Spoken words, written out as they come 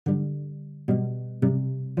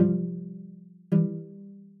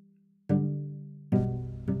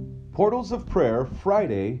Portals of Prayer,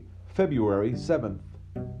 Friday, February 7th.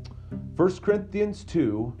 1 Corinthians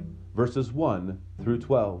 2, verses 1 through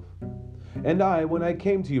 12. And I, when I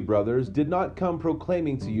came to you, brothers, did not come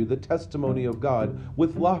proclaiming to you the testimony of God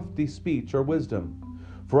with lofty speech or wisdom.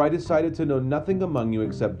 For I decided to know nothing among you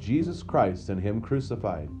except Jesus Christ and Him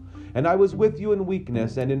crucified. And I was with you in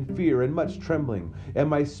weakness and in fear and much trembling. And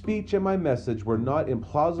my speech and my message were not in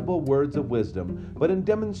plausible words of wisdom, but in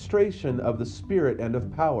demonstration of the Spirit and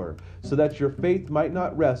of power, so that your faith might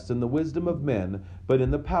not rest in the wisdom of men, but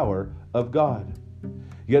in the power of God.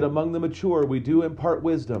 Yet among the mature we do impart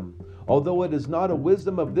wisdom, although it is not a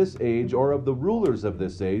wisdom of this age or of the rulers of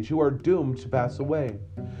this age who are doomed to pass away.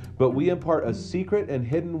 But we impart a secret and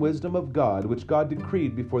hidden wisdom of God, which God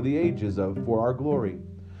decreed before the ages for our glory.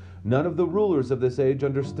 None of the rulers of this age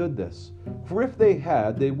understood this, for if they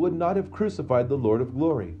had, they would not have crucified the Lord of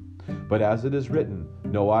glory. But as it is written,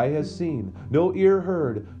 no eye has seen, no ear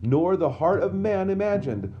heard, nor the heart of man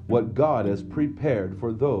imagined what God has prepared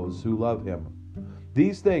for those who love Him.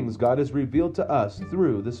 These things God has revealed to us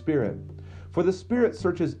through the Spirit. For the Spirit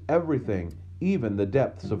searches everything, even the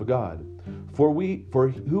depths of God. For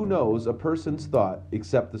who knows a person's thought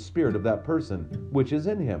except the spirit of that person, which is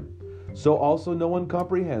in him? So also no one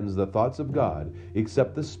comprehends the thoughts of God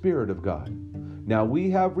except the Spirit of God. Now we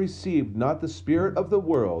have received not the spirit of the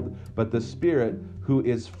world, but the Spirit who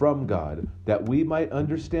is from God, that we might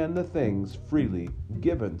understand the things freely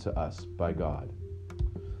given to us by God.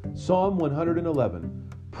 Psalm 111.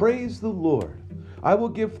 Praise the Lord. I will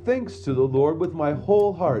give thanks to the Lord with my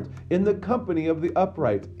whole heart, in the company of the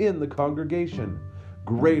upright, in the congregation.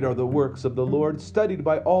 Great are the works of the Lord, studied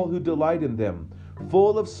by all who delight in them.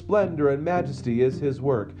 Full of splendor and majesty is His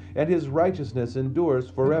work, and His righteousness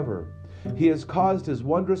endures forever. He has caused His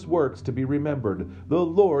wondrous works to be remembered. The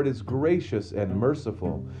Lord is gracious and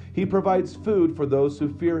merciful. He provides food for those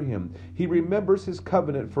who fear Him. He remembers His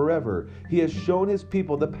covenant forever. He has shown His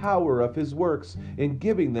people the power of His works in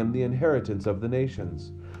giving them the inheritance of the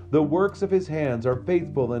nations. The works of His hands are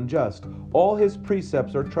faithful and just. All His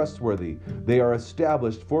precepts are trustworthy. They are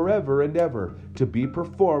established forever and ever, to be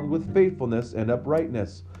performed with faithfulness and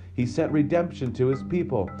uprightness. He sent redemption to His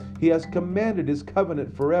people. He has commanded His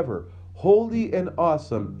covenant forever. Holy and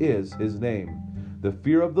awesome is His name. The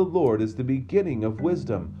fear of the Lord is the beginning of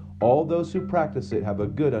wisdom. All those who practice it have a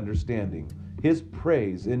good understanding. His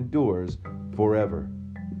praise endures forever.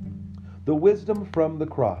 The wisdom from the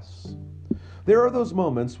cross. There are those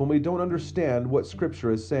moments when we don't understand what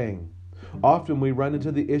Scripture is saying. Often we run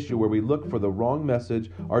into the issue where we look for the wrong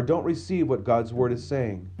message or don't receive what God's Word is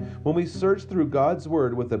saying. When we search through God's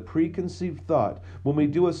Word with a preconceived thought, when we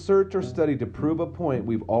do a search or study to prove a point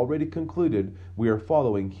we've already concluded, we are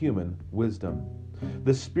following human wisdom.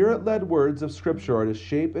 The Spirit-led words of Scripture are to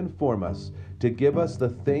shape and form us, to give us the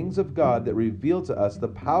things of God that reveal to us the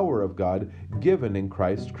power of God given in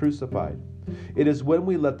Christ crucified. It is when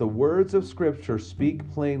we let the words of Scripture speak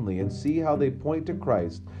plainly and see how they point to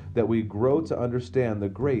Christ that we grow to understand the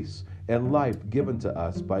grace and life given to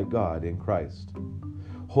us by God in Christ.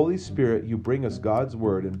 Holy Spirit, you bring us God's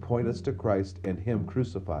Word and point us to Christ and Him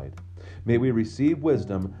crucified. May we receive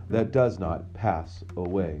wisdom that does not pass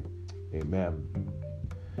away. Amen.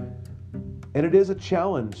 And it is a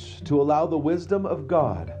challenge to allow the wisdom of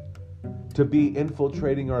God to be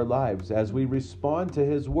infiltrating our lives as we respond to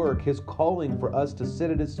His work, His calling for us to sit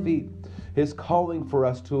at His feet, His calling for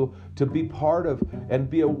us to be part of and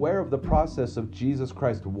be aware of the process of Jesus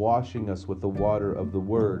Christ washing us with the water of the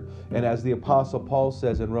Word. And as the Apostle Paul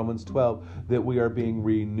says in Romans 12, that we are being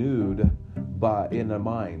renewed in a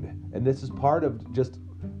mind. And this is part of just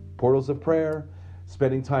portals of prayer,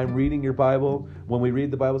 spending time reading your Bible. When we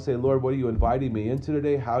read the Bible, say, Lord, what are you inviting me into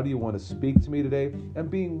today? How do you want to speak to me today? And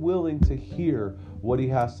being willing to hear what He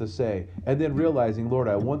has to say. And then realizing, Lord,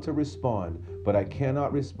 I want to respond, but I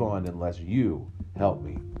cannot respond unless you help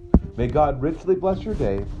me. May God richly bless your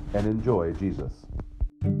day and enjoy Jesus.